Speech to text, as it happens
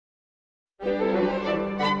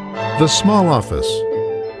The small office.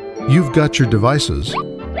 You've got your devices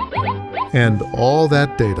and all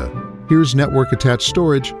that data. Here's network-attached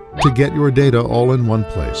storage to get your data all in one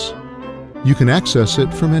place. You can access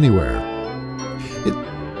it from anywhere.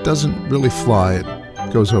 It doesn't really fly.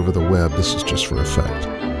 It goes over the web. This is just for effect.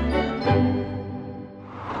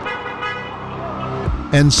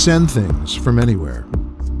 And send things from anywhere,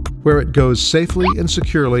 where it goes safely and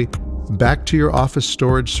securely back to your office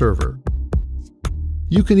storage server.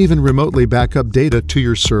 You can even remotely back up data to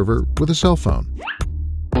your server with a cell phone.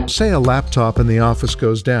 Say a laptop in the office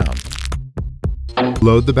goes down.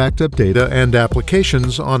 Load the backed up data and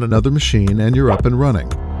applications on another machine and you're up and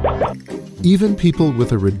running. Even people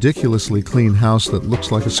with a ridiculously clean house that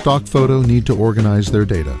looks like a stock photo need to organize their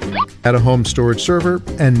data. Add a home storage server,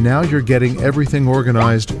 and now you're getting everything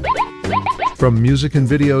organized, from music and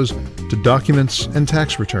videos to documents and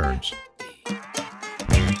tax returns.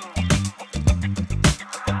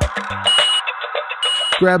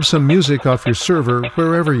 Grab some music off your server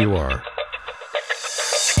wherever you are,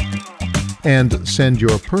 and send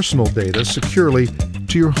your personal data securely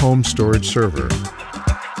to your home storage server.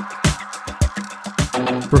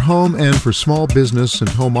 For home and for small business and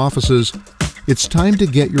home offices, it's time to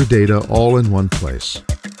get your data all in one place.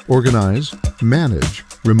 Organize, manage,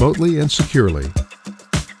 remotely and securely,